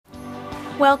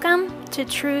Welcome to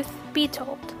Truth Be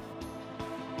Told.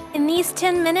 In these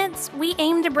 10 minutes, we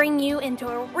aim to bring you into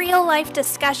a real-life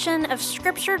discussion of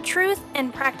scripture truth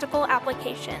and practical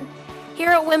application. Here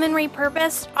at Women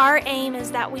Repurposed, our aim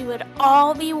is that we would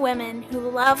all be women who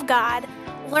love God,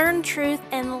 learn truth,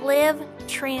 and live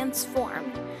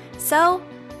transformed. So,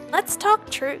 let's talk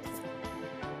truth.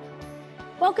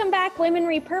 Welcome back, Women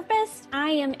Repurposed. I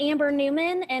am Amber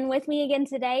Newman, and with me again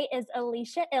today is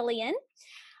Alicia Ilian.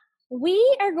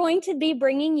 We are going to be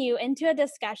bringing you into a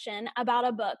discussion about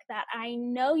a book that I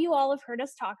know you all have heard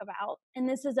us talk about, and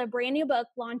this is a brand new book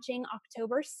launching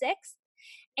October 6th,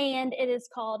 and it is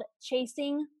called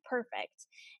Chasing Perfect.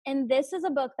 And this is a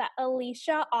book that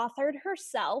Alicia authored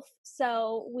herself,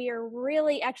 so we are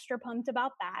really extra pumped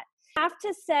about that. I have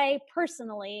to say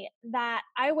personally that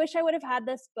I wish I would have had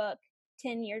this book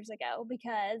 10 years ago,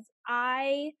 because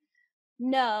I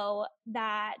know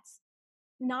that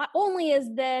not only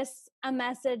is this a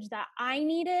message that I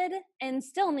needed and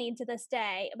still need to this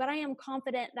day, but I am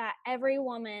confident that every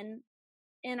woman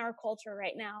in our culture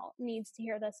right now needs to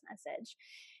hear this message.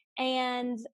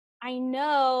 And I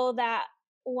know that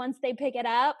once they pick it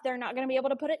up, they're not going to be able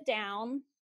to put it down.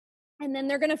 And then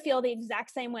they're going to feel the exact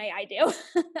same way I do.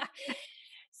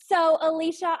 So,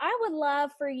 Alicia, I would love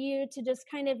for you to just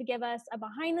kind of give us a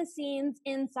behind-the-scenes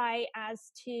insight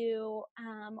as to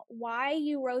why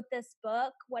you wrote this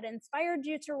book, what inspired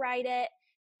you to write it.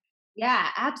 Yeah,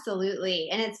 absolutely.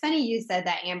 And it's funny you said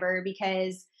that, Amber,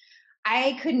 because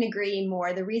I couldn't agree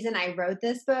more. The reason I wrote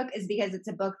this book is because it's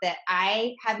a book that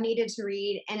I have needed to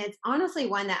read. And it's honestly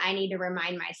one that I need to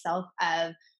remind myself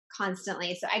of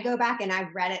constantly. So I go back and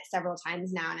I've read it several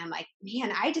times now and I'm like,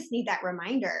 man, I just need that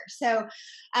reminder. So,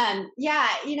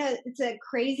 it's a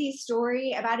crazy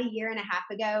story. About a year and a half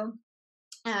ago,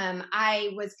 I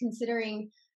was considering,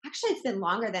 actually, it's been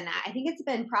longer than that. I think it's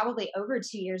been probably over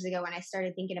 2 years ago when I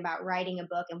started thinking about writing a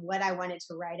book and what I wanted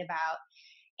to write about.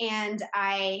 And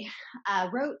I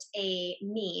wrote a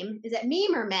meme. Is it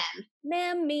meme or mem?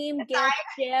 Meme, GIF,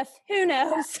 GIF, who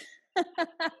knows?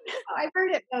 I've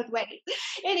heard it both ways.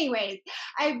 Anyways,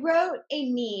 I wrote a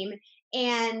meme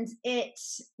and it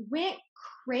went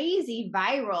crazy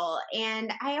viral.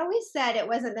 And I always said it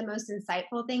wasn't the most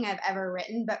insightful thing I've ever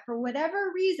written, but for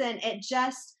whatever reason, it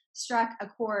just struck a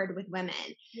chord with women.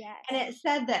 Yes. And it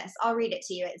said this, I'll read it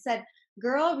to you. It said,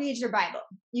 "Girl, read your Bible.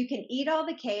 You can eat all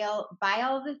the kale, buy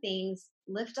all the things,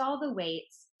 lift all the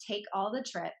weights, take all the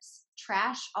trips,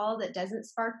 trash all that doesn't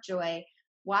spark joy,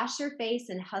 wash your face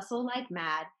and hustle like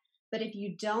mad. But if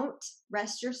you don't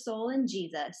rest your soul in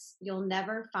Jesus, you'll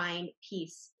never find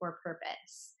peace or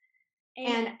purpose."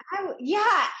 Amen. And I'll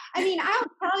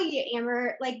tell you,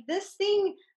 Amber, like this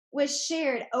thing was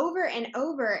shared over and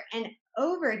over and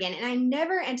over again. And I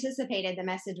never anticipated the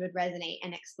message would resonate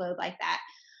and explode like that.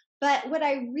 But what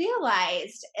I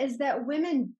realized is that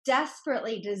women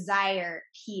desperately desire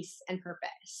peace and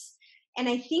purpose. And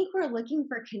I think we're looking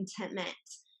for contentment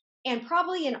and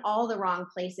probably in all the wrong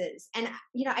places. And,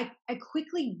 I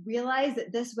quickly realized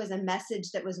that this was a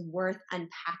message that was worth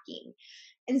unpacking.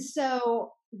 And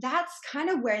so that's kind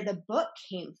of where the book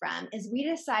came from, is we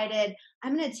decided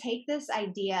I'm going to take this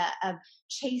idea of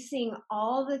chasing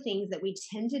all the things that we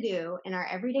tend to do in our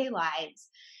everyday lives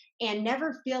and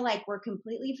never feel like we're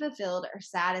completely fulfilled or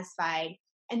satisfied,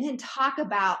 and then talk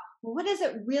about, well, what does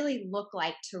it really look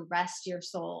like to rest your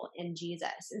soul in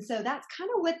Jesus? And so that's kind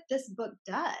of what this book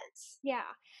does. Yeah.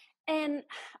 And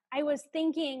I was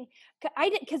thinking,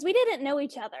 because we didn't know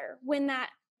each other when that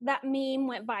meme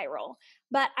went viral,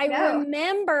 but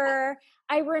No.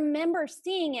 I remember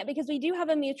seeing it because we do have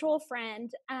a mutual friend,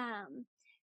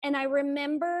 and I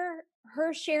remember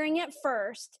her sharing it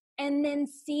first and then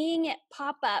seeing it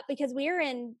pop up because we are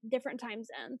in different time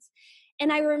zones.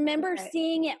 And I remember Okay.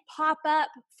 seeing it pop up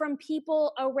from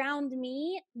people around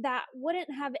me that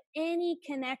wouldn't have any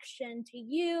connection to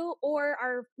you or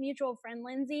our mutual friend,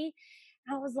 Lindsay.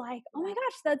 And I was like, oh my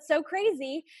gosh, that's so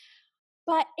crazy.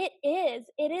 But it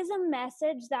is a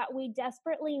message that we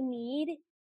desperately need.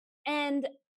 And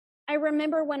I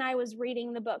remember when I was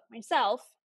reading the book myself,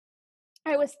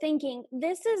 I was thinking,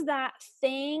 this is that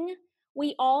thing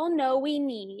we all know we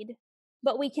need,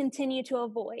 but we continue to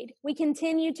avoid. We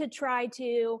continue to try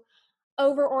to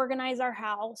over organize our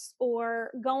house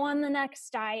or go on the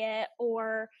next diet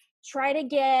or try to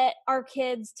get our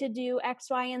kids to do X,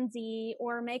 Y, and Z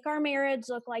or make our marriage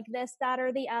look like this, that,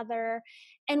 or the other.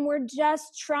 And we're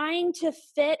just trying to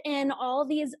fit in all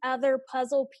these other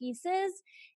puzzle pieces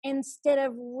instead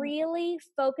of really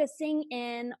focusing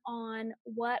in on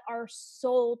what our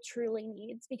soul truly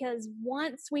needs. Because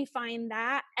once we find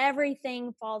that,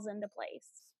 everything falls into place.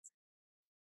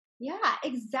 Yeah,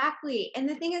 exactly. And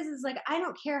the thing is like, I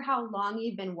don't care how long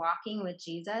you've been walking with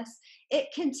Jesus, it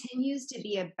continues to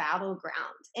be a battleground.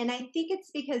 And I think it's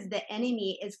because the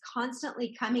enemy is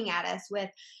constantly coming at us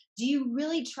with, do you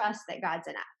really trust that God's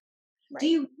enough? Do Right.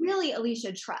 you really,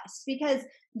 Alicia, trust? Because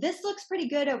this looks pretty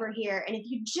good over here. And if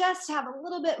you just have a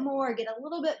little bit more, get a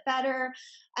little bit better,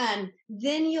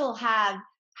 then you'll have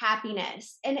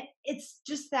happiness. And it's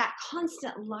just that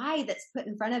constant lie that's put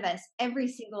in front of us every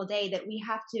single day that we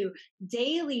have to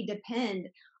daily depend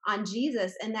on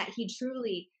Jesus and that he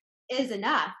truly is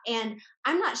enough. And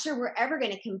I'm not sure we're ever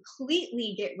going to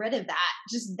completely get rid of that,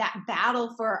 just that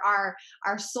battle for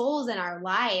our souls and our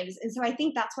lives. And so I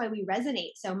think that's why we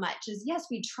resonate so much is yes,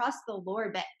 we trust the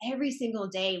Lord, but every single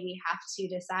day we have to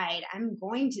decide, I'm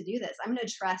going to do this. I'm going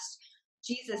to trust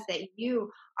Jesus that you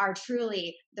are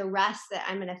truly the rest that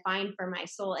I'm going to find for my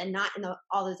soul and not in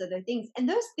all those other things. And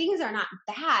those things are not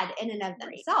bad in and of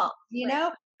Right. themselves, you Right.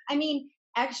 know? I mean,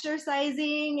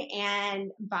 exercising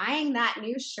and buying that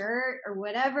new shirt or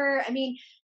whatever. I mean,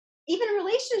 even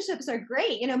relationships are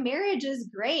great. You know, marriage is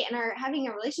great and our having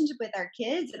a relationship with our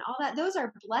kids and all that, those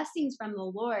are blessings from the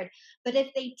Lord. But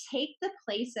if they take the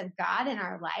place of God in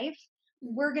our life,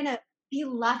 we're Mhm. going to be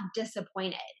left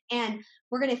disappointed and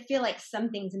we're going to feel like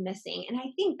something's missing. And I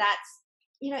think that's,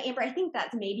 Amber, I think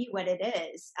that's maybe what it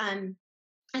is.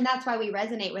 And that's why we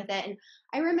resonate with it. And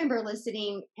I remember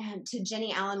listening to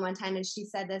Jenny Allen one time, and she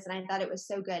said this, and I thought it was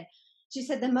so good. She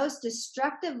said, the most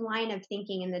destructive line of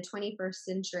thinking in the 21st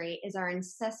century is our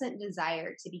incessant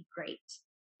desire to be great.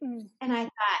 Mm. And I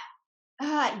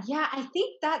thought, yeah, I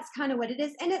think that's kind of what it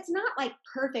is. And it's not like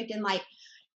perfect and like,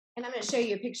 and I'm going to show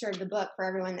you a picture of the book for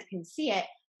everyone that can see it.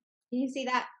 Can you see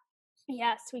that?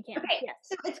 Yes, we can. Okay, Yes.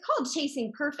 so it's called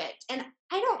Chasing Perfect. And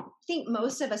I don't think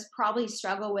most of us probably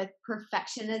struggle with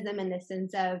perfectionism in the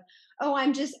sense of, oh,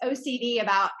 I'm just OCD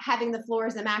about having the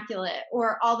floors immaculate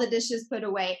or all the dishes put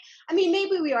away. I mean,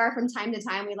 maybe we are from time to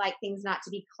time. We like things not to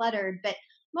be cluttered, but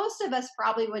most of us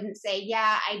probably wouldn't say,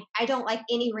 yeah, I don't like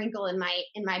any wrinkle in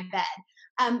my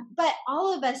bed. But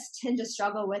all of us tend to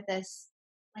struggle with this,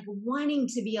 like wanting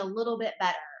to be a little bit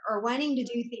better or wanting to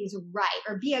do things right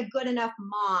or be a good enough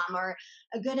mom or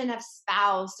a good enough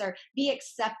spouse or be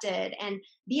accepted and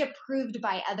be approved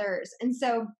by others. And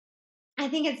so I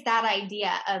think it's that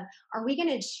idea of, are we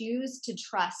going to choose to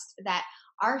trust that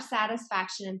our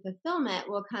satisfaction and fulfillment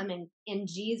will come in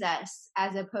Jesus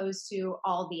as opposed to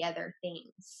all the other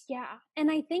things? Yeah.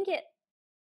 And I think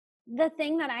the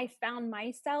thing that I found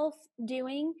myself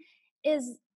doing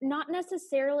is not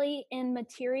necessarily in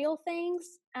material things.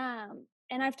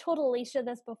 And I've told Alicia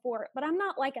this before, but I'm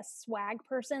not like a swag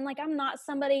person. Like, I'm not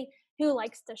somebody who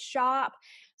likes to shop.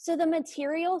 So the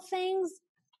material things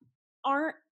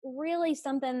aren't really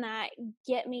something that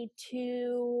get me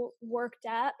too worked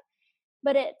up,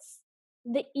 but it's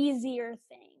the easier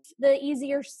things, the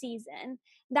easier season,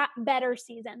 that better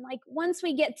season. Like, once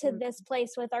we get to Mm. this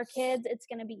place with our kids, it's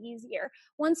going to be easier.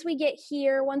 Once we get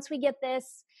here, once we get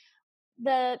this,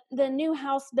 the new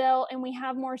house built and we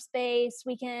have more space,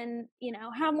 we can,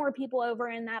 have more people over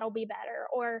and that'll be better.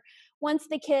 Or once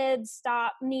the kids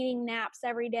stop needing naps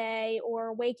every day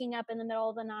or waking up in the middle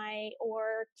of the night,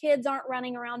 or kids aren't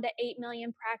running around to 8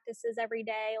 million practices every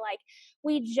day, like,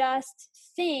 we just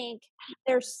think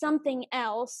there's something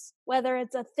else, whether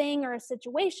it's a thing or a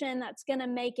situation, that's going to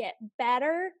make it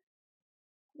better,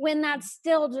 when that's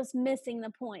still just missing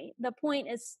the point. The point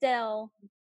is still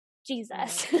Right.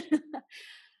 Jesus.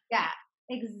 Yeah,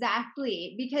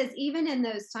 exactly. Because even in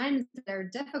those times that are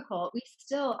difficult, we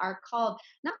still are called,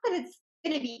 not that it's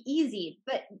going to be easy,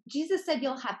 but Jesus said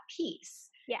you'll have peace.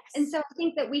 And Yes. so I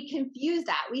think that we confuse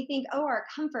that. We think, oh, our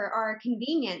comfort or our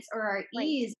convenience or our Right.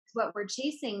 ease is what we're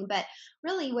chasing. But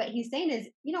really, what he's saying is,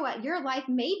 you know what, your life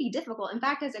may be difficult. In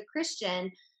fact, as a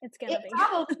Christian, It's it gonna be.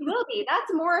 probably will be.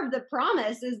 That's more of the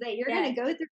promise is that you're going to Yes.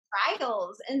 go through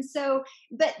trials. And so,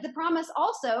 but the promise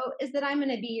also is that I'm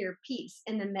going to be your peace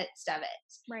in the midst of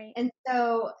it. Right. And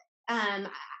so, um,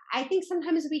 I think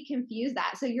sometimes we confuse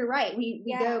that. So you're right.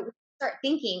 Yeah. We start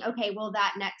thinking, okay, well,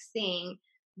 that next thing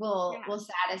Yeah. will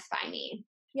satisfy me.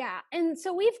 Yeah. And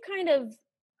so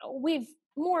we've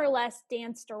more or less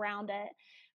danced around it.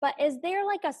 But is there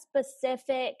like a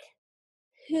specific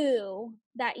who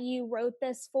that you wrote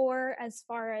this for, as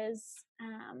far as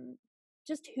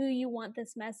just who you want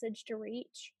this message to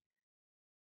reach?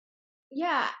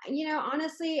 Yeah,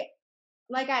 honestly,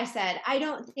 like I said, I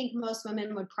don't think most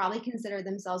women would probably consider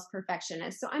themselves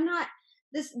perfectionists. So I'm not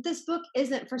this book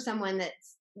isn't for someone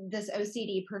that's this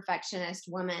OCD perfectionist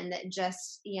woman that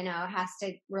just, has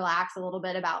to relax a little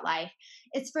bit about life.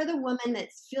 It's for the woman that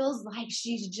feels like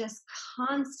she's just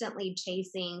constantly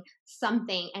chasing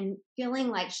something and feeling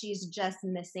like she's just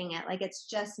missing it. Like it's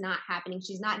just not happening.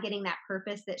 She's not getting that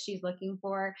purpose that she's looking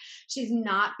for. She's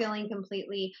not feeling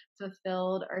completely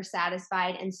fulfilled or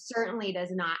satisfied, and certainly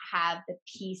does not have the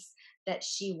peace that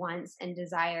she wants and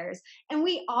desires. And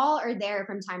we all are there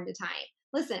from time to time.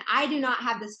 Listen, I do not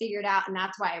have this figured out, and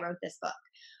that's why I wrote this book.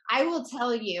 I will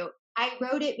tell you, I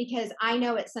wrote it because I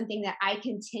know it's something that I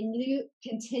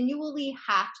continually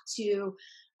have to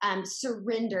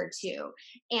surrender to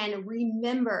and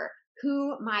remember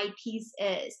who my peace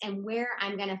is and where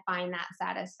I'm going to find that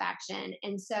satisfaction.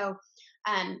 And so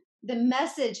the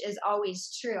message is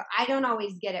always true. I don't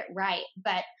always get it right,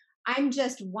 but I'm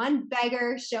just one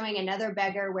beggar showing another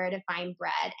beggar where to find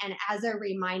bread. And as a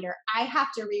reminder, I have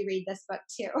to reread this book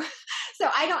too. So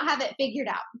I don't have it figured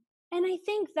out. And I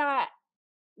think that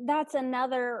that's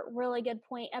another really good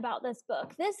point about this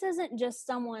book. This isn't just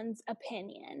someone's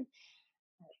opinion.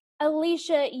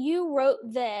 Alicia, you wrote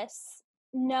this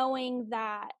knowing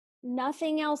that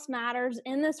nothing else matters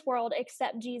in this world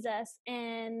except Jesus.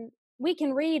 And we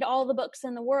can read all the books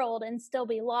in the world and still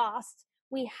be lost.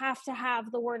 We have to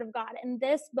have the Word of God. And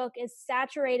this book is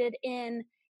saturated in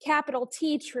capital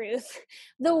T truth,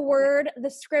 the Word, the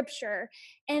Scripture.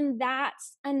 And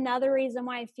that's another reason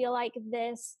why I feel like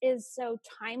this is so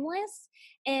timeless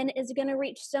and is going to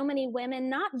reach so many women,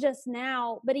 not just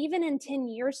now, but even in 10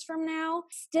 years from now,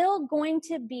 still going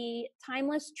to be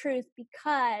timeless truth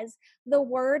because the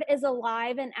Word is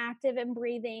alive and active and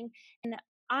breathing. And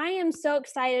I am so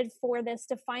excited for this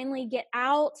to finally get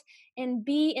out and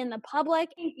be in the public.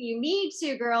 Thank you. Me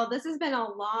too, girl. This has been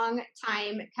a long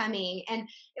time coming. And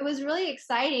it was really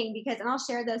exciting because, and I'll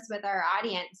share this with our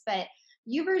audience, but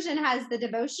YouVersion has the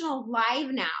devotional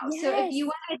live now. Yes. So if you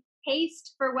want a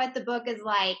taste for what the book is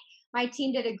like, my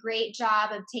team did a great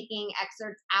job of taking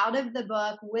excerpts out of the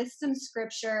book with some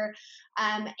scripture.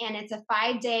 And it's a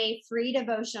 5-day free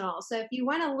devotional. So if you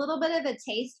want a little bit of a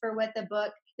taste for what the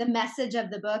message of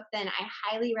the book, then I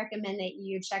highly recommend that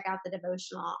you check out the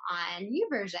devotional on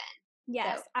YouVersion.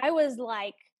 Yes, so. I was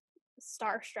like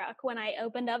starstruck when I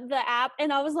opened up the app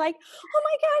and I was like, oh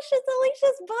my gosh, it's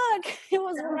Alicia's book. It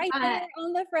was right there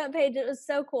on the front page. It was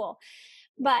so cool.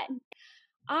 But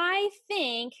I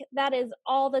think that is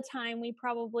all the time we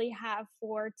probably have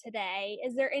for today.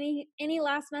 Is there any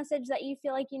last message that you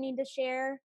feel like you need to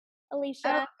share,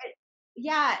 Alicia?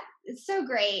 Yeah, it's so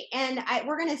great. And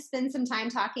we're going to spend some time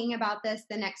talking about this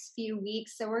the next few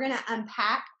weeks. So we're going to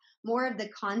unpack more of the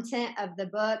content of the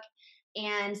book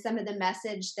and some of the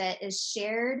message that is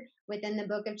shared within the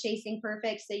book of Chasing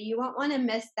Perfect. So you won't want to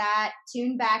miss that.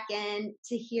 Tune back in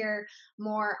to hear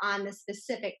more on the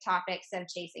specific topics of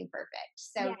Chasing Perfect.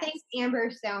 So yes. Thanks, Amber,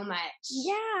 so much.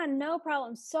 Yeah, no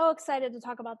problem. So excited to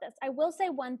talk about this. I will say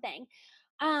one thing.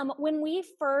 When we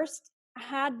first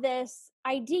had this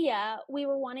idea, we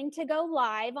were wanting to go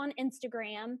live on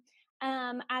Instagram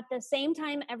at the same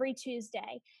time every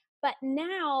Tuesday. But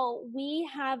now we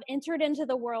have entered into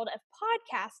the world of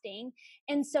podcasting.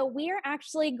 And so we are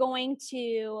actually going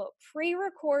to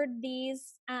pre-record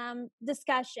these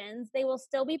discussions. They will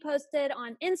still be posted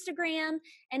on Instagram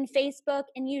and Facebook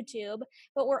and YouTube,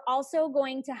 but we're also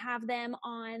going to have them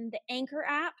on the Anchor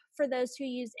app for those who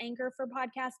use Anchor for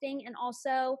podcasting, and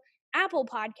also Apple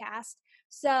Podcast.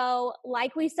 So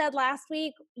like we said last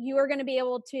week, you are going to be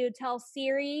able to tell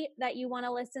Siri that you want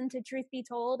to listen to Truth Be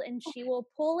Told, and she will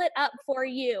pull it up for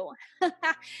you.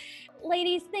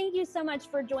 Ladies, thank you so much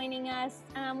for joining us.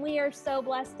 We are so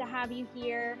blessed to have you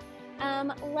here.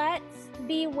 Let's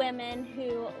be women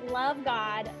who love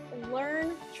God,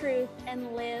 learn truth,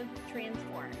 and live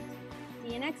transformed.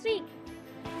 See you next week.